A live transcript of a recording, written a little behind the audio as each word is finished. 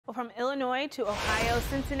Well, from Illinois to Ohio,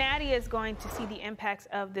 Cincinnati is going to see the impacts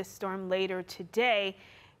of this storm later today.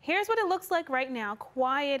 Here's what it looks like right now.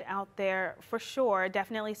 Quiet out there for sure.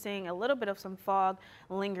 Definitely seeing a little bit of some fog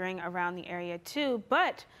lingering around the area too.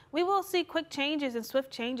 But we will see quick changes and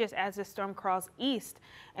swift changes as this storm crawls east.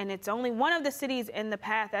 And it's only one of the cities in the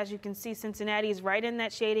path. As you can see, Cincinnati is right in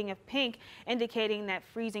that shading of pink, indicating that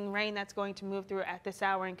freezing rain that's going to move through at this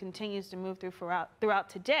hour and continues to move through throughout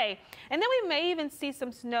today. And then we may even see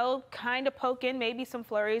some snow kind of poke in, maybe some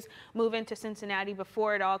flurries move into Cincinnati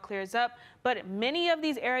before it all clears up. But many of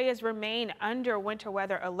these areas remain under winter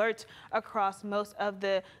weather alerts across most of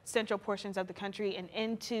the central portions of the country and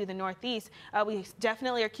into the northeast. We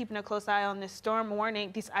definitely are keeping a close eye on this storm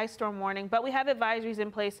warning, this ice storm warning, but we have advisories in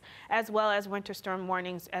place as well as winter storm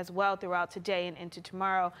warnings as well throughout today and into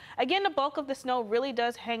tomorrow. Again, the bulk of the snow really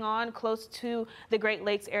does hang on close to the Great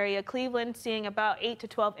Lakes area. Cleveland seeing about 8 to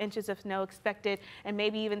 12 inches of snow expected, and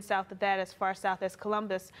maybe even south of that, as far south as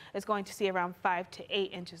Columbus, is going to see around 5 to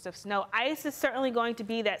 8 inches of snow. Ice is certainly going to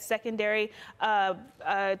be that secondary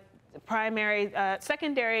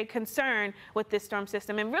secondary concern with this storm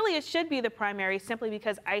system, and really it should be the primary, simply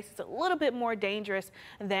because ice is a little bit more dangerous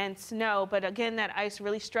than snow. But again, that ice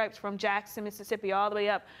really stripes from Jackson, Mississippi all the way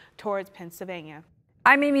up towards Pennsylvania.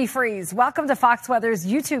 I'm Amy Freeze. Welcome to Fox Weather's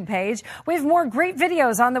YouTube page. We have more great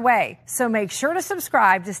videos on the way, so make sure to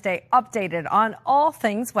subscribe to stay updated on all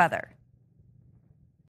things weather.